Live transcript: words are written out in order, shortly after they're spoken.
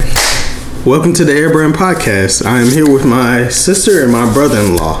Welcome to the Airbrand Podcast. I am here with my sister and my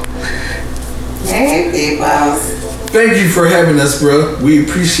brother-in-law. Hey, people. Thank you for having us, bro. We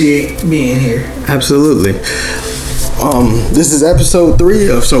appreciate being here. Absolutely. This is episode 3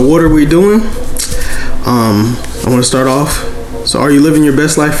 of So What Are We Doing? I want to start off. So are you living your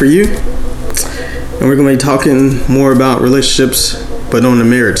best life for you? And we're going to be talking more about relationships, but on the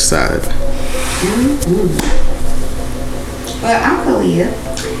marriage side. Well, I'm Kalia,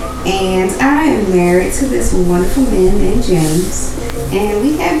 and I am married to this wonderful man named James. And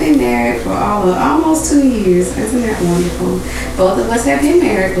we have been married for almost 2 years. Isn't that wonderful? Both of us have been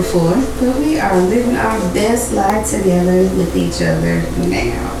married before, but we are living our best life together with each other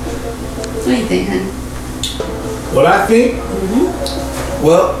now. What do you think, honey? What I think?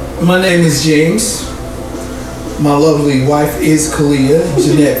 Well, my name is James. My lovely wife is Kalia,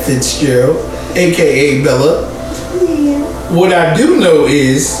 Jeanette Fitzgerald, a.k.a. Bella. Yeah. What I do know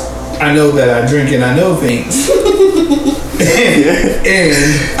is, I know that I drink and I know things. and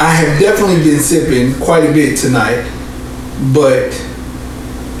I have definitely been sipping quite a bit tonight. But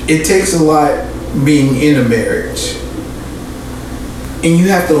it takes a lot being in a marriage. And you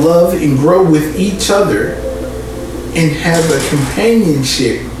have to love and grow with each other and have a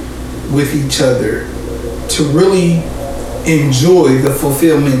companionship with each other to really enjoy the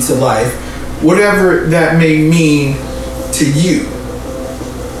fulfillment to life, whatever that may mean to you.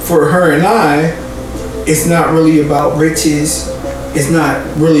 For her and I, it's not really about riches. It's not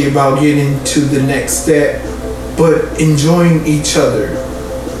really about getting to the next step, but enjoying each other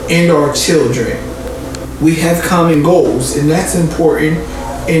and our children. We have common goals, and that's important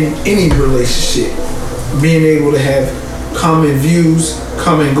in any relationship. Being able to have common views,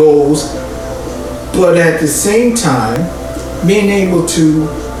 common goals, but at the same time, being able to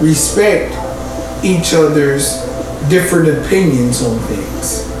respect each other's different opinions on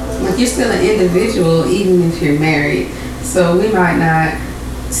things. Like, you're still an individual even if you're married. So we might not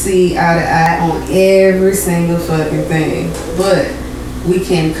see eye to eye on every single fucking thing, but we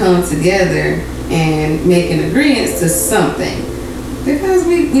can come together and make an agreement to something because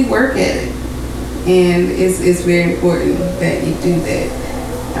we work at it. And it's very important that you do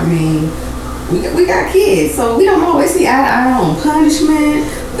that. I mean, we got kids, so we don't always see eye to eye on punishment.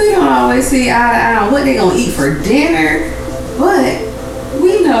 We don't always see eye to eye on what they're going to eat for dinner. But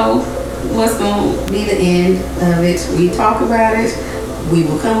we know what's going to be the end of it. We talk about it. We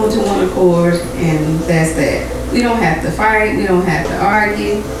will come into one accord, and that's that. We don't have to fight. We don't have to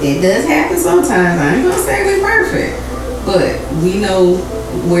argue. It does happen sometimes. I ain't going to say we're perfect. But we know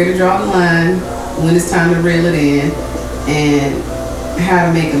where to draw the line, when it's time to reel it in, and how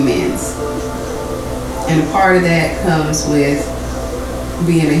to make amends. And a part of that comes with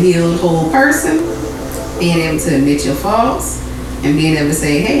being a healed, whole person, being able to admit your faults, and being able to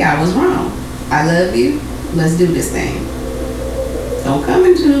say, hey, I was wrong. I love you. Let's do this thing. Don't come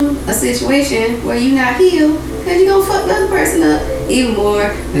into a situation where you're not healed, because you're going to fuck the other person up even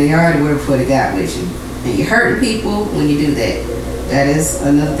more than you already were before they got with you. And you're hurting people when you do that. That is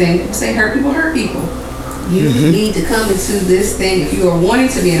another thing. People say hurt people hurt people. You need to come into this thing if you are wanting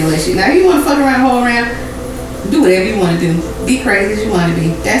to be in a relationship. Now, if you want to fuck around the whole around, do whatever you want to do. Be crazy as you want to be.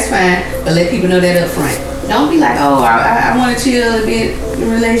 That's fine. But let people know that up front. Don't be like, oh, I want to chill and be in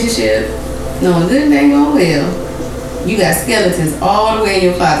a relationship. No, good thing going well. You got skeletons all the way in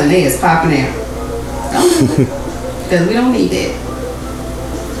your closet and they is popping out. Don't do it. Because we don't need that.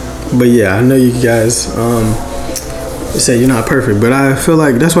 But yeah, I know you guys say you're not perfect, but I feel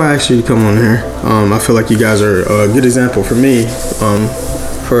like that's why I asked you to come on here. I feel like you guys are a good example for me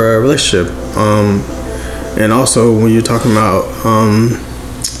for a relationship. And also when you're talking about,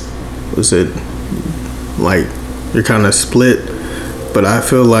 what's it? Like, you're kind of split, but I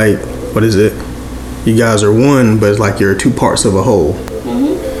feel like, what is it? You guys are one, but it's like you're two parts of a whole.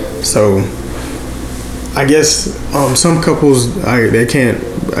 So I guess some couples, they can't,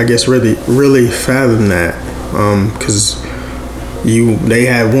 I guess, really fathom that, because they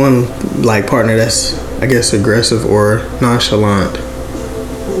have one like partner that's, I guess, aggressive or nonchalant.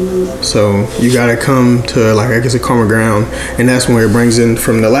 So you gotta come to, like, I guess, a common ground, and that's where it brings in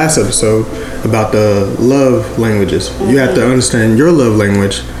from the last episode about the love languages. You have to understand your love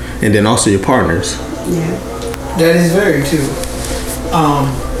language, and then also your partner's. Yeah. That is very true.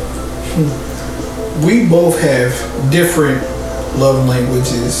 We both have different love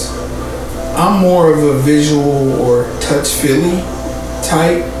languages. I'm more of a visual or touch-feely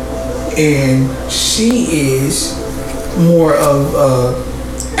type, and she is more of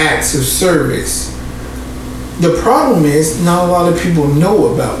acts of service. The problem is not a lot of people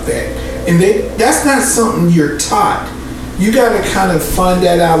know about that, and that's not something you're taught. you got to kind of find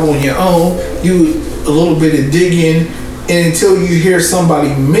that out on your own, do a little bit of digging, and until you hear somebody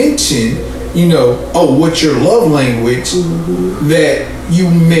mention, oh, what's your love language, that you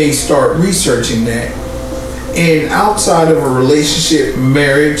may start researching that. And outside of a relationship,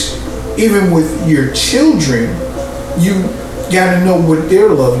 marriage, even with your children, you got to know what their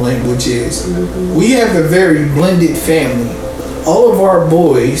love language is. We have a very blended family. All of our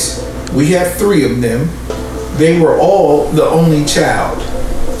boys, we have 3 of them. They were all the only child.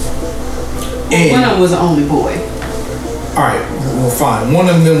 And one of them was the only boy. All right, well, fine. One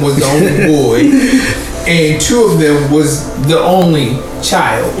of them was the only boy, and 2 of them was the only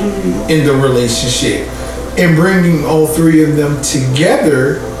child in the relationship. And bringing all 3 of them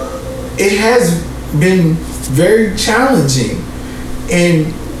together, it has been very challenging.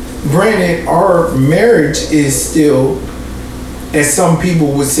 And granted, our marriage is still, as some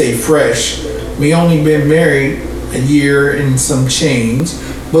people would say, fresh. We only been married a year and some change,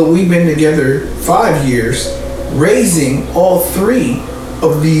 but we've been together 5 years, raising all 3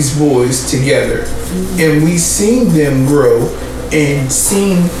 of these boys together. And we've seen them grow and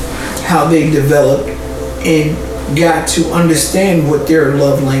seen how they developed and got to understand what their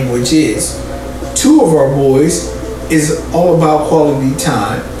love language is. 2 of our boys is all about quality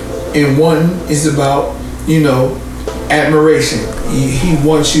time, and 1 is about, admiration. He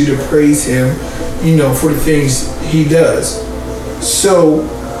wants you to praise him, for the things he does. So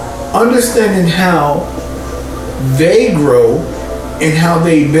understanding how they grow and how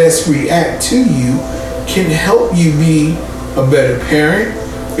they best react to you can help you be a better parent.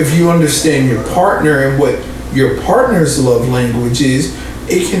 If you understand your partner and what your partner's love language is,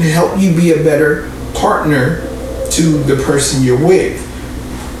 it can help you be a better partner to the person you're with.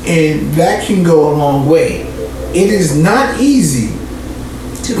 And that can go a long way. It is not easy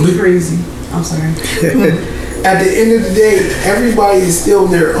To be crazy. I'm sorry. At the end of the day, everybody is still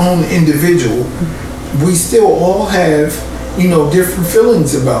their own individual. We still all have, different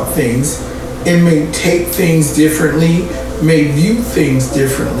feelings about things, and may take things differently, may view things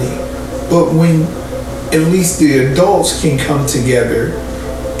differently. But when at least the adults can come together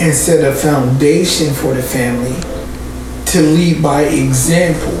and set a foundation for the family to lead by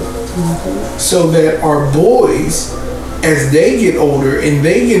example, so that our boys, as they get older and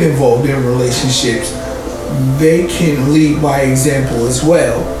they get involved in relationships, they can lead by example as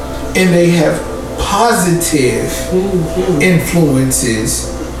well. And they have positive influences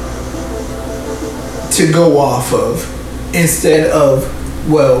to go off of, instead of,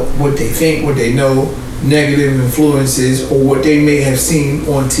 what they think, what they know, negative influences, or what they may have seen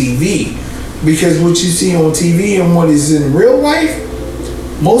on TV. Because what you see on TV and what is in real life,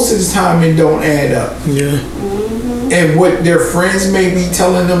 most of the time it don't add up. Yeah. And what their friends may be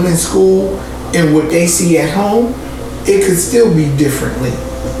telling them in school and what they see at home, it could still be differently.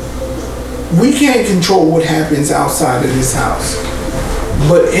 We can't control what happens outside of this house.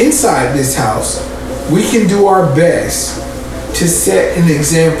 But inside this house, we can do our best to set an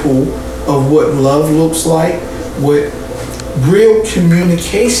example of what love looks like, what real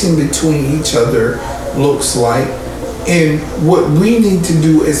communication between each other looks like, and what we need to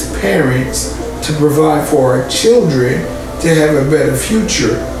do as parents to provide for our children to have a better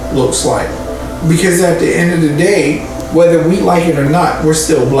future looks like. Because at the end of the day, whether we like it or not, we're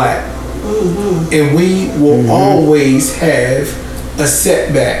still black. And we will always have a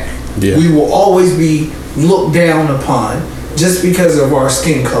setback. Yeah. We will always be looked down upon just because of our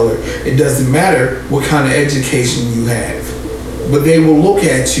skin color. It doesn't matter what kind of education you have, but they will look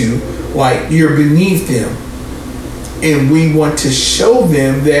at you like you're beneath them. And we want to show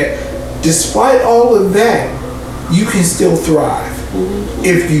them that despite all of that, you can still thrive.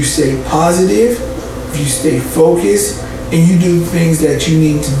 If you stay positive, if you stay focused, and you do things that you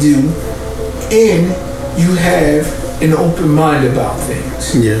need to do, and you have an open mind about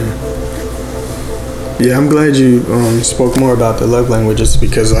things. Yeah, I'm glad you spoke more about the love languages,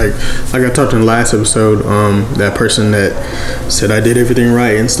 because like I talked in the last episode, that person that said I did everything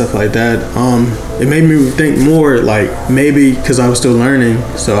right and stuff like that, it made me think more, like maybe because I was still learning,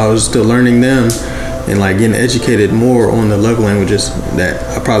 so I was still learning them and like getting educated more on the love languages that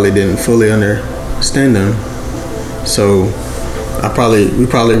I probably didn't fully understand them. So we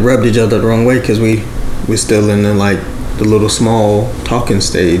probably rubbed each other the wrong way because we're still in the little small talking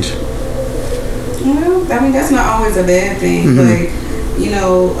stage. Well, I mean, that's not always a bad thing. Like,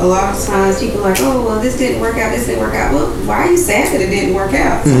 a lot of times people are like, oh, well, this didn't work out, Well, why are you sad that it didn't work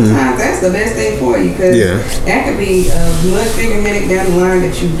out? Sometimes that's the best thing for you, because that could be a much bigger headache down the line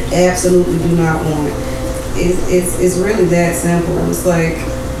that you absolutely do not want. It's really that simple. It's like,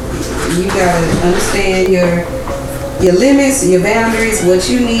 you gotta understand your limits, your boundaries, what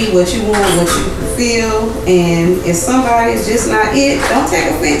you need, what you want, what you feel. And if somebody is just not it, don't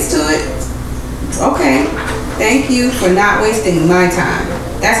take offense to it. Okay, thank you for not wasting my time.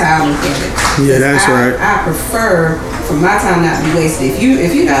 That's how I look at it. Yeah, that's right. I prefer for my time not to be wasted. If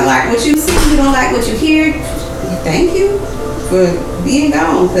you don't like what you see, you don't like what you hear, thank you for being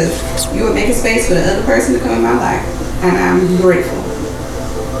gone, because you were making space for the other person to come in my life, and I'm grateful.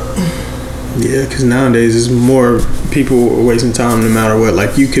 Yeah, because nowadays it's more people wasting time no matter what.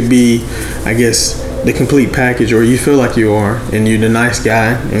 Like, you could be, I guess, the complete package, or you feel like you are, and you're the nice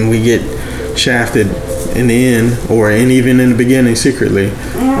guy, and we get shafted in the end, and even in the beginning secretly.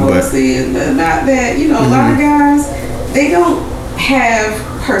 But see, about that, a lot of guys, they don't have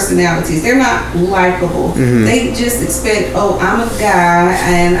personalities. They're not likable. They just expect, I'm a guy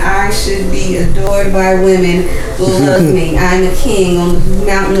and I should be adored by women who love me. I'm a king on the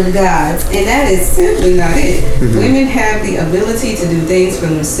mountain of gods. And that is simply not it. Women have the ability to do things for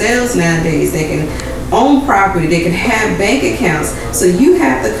themselves nowadays. They can own property. They can have bank accounts. So you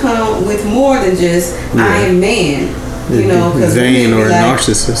have to come with more than just, I am man. Because vain or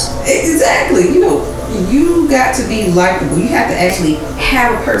narcissist. Exactly. You got to be likable. You have to actually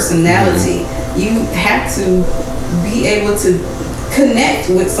have a personality. You have to be able to connect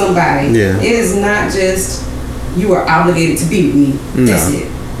with somebody. Yeah. It is not just you are obligated to be with me. That's it.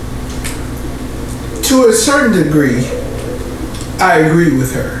 To a certain degree, I agree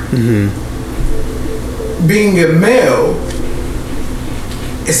with her. Being a male,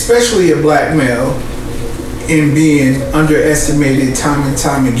 especially a black male, and being underestimated time and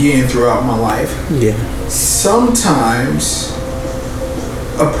time again throughout my life. Yeah. Sometimes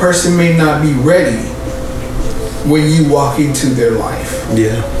a person may not be ready when you walk into their life.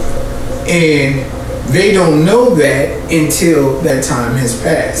 Yeah. And they don't know that until that time has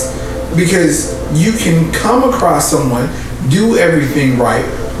passed. Because you can come across someone, do everything right,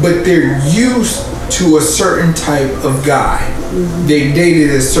 but they're used to a certain type of guy. They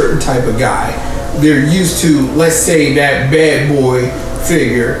dated a certain type of guy. They're used to, let's say, that bad boy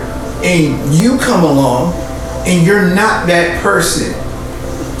figure, and you come along and you're not that person.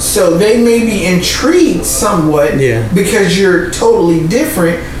 So they may be intrigued somewhat because you're totally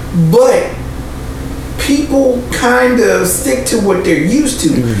different, but people kind of stick to what they're used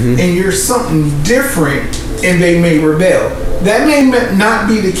to, and you're something different, and they may rebel. That may not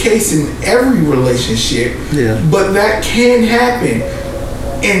be the case in every relationship, but that can happen.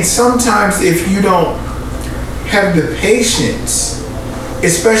 And sometimes if you don't have the patience,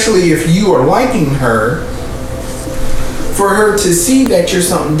 especially if you are liking her, for her to see that you're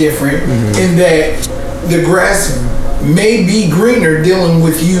something different and that the grass may be greener dealing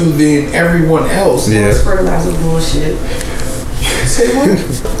with you than everyone else. That's fertilizer bullshit. Say what?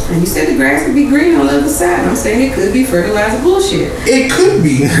 And you said the grass could be green on the other side. I'm saying it could be fertilizer bullshit. It could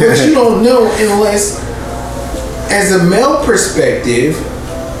be, but you don't know unless, as a male perspective,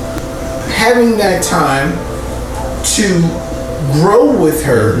 having that time to grow with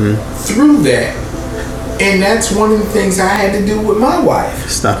her through that. And that's one of the things I had to do with my wife.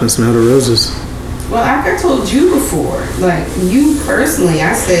 Stop and smell the roses. Well, like I told you before, like you personally,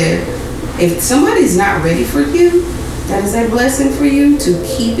 I said, if somebody's not ready for you, that is a blessing for you to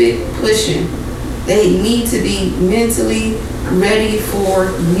keep it pushing. They need to be mentally ready for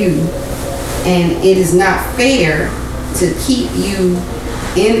you. And it is not fair to keep you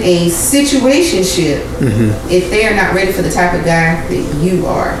in a situationship if they are not ready for the type of guy that you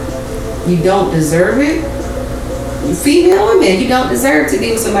are. You don't deserve it. Female or men, you don't deserve to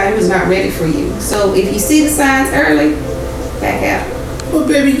be with somebody who's not ready for you. So if you see the signs early, back out. Well,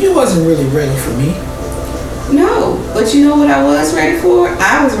 baby, you wasn't really ready for me. No, but you know what I was ready for?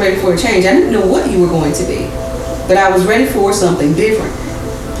 I was ready for a change. I didn't know what you were going to be, but I was ready for something different.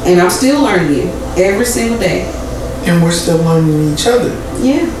 And I'm still learning you every single day. And we're still learning each other.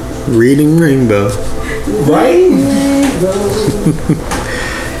 Yeah. Reading Rainbow. Right?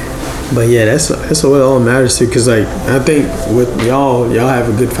 But yeah, that's what all matters to. Cause like I think with y'all have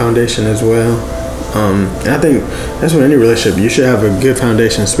a good foundation as well. And I think that's what any relationship, you should have a good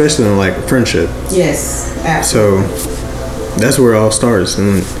foundation, especially in like friendship. Yes, absolutely. So that's where it all starts,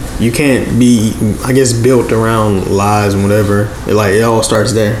 and you can't be, I guess, built around lies and whatever. It all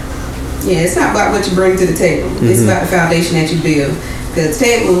starts there. Yeah, it's not about what you bring to the table. It's about the foundation that you build. Because the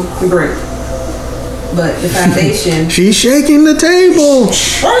table can break, but the foundation. She's shaking the table.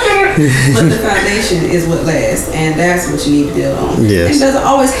 But the foundation is what lasts, and that's what you need to build on. Yes. It doesn't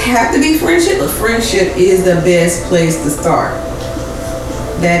always have to be friendship, but friendship is the best place to start.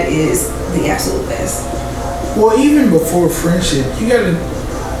 That is the absolute best. Well, even before friendship, you gotta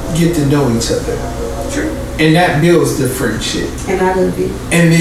get to know each other. True. and that builds the friendship. And I love you. And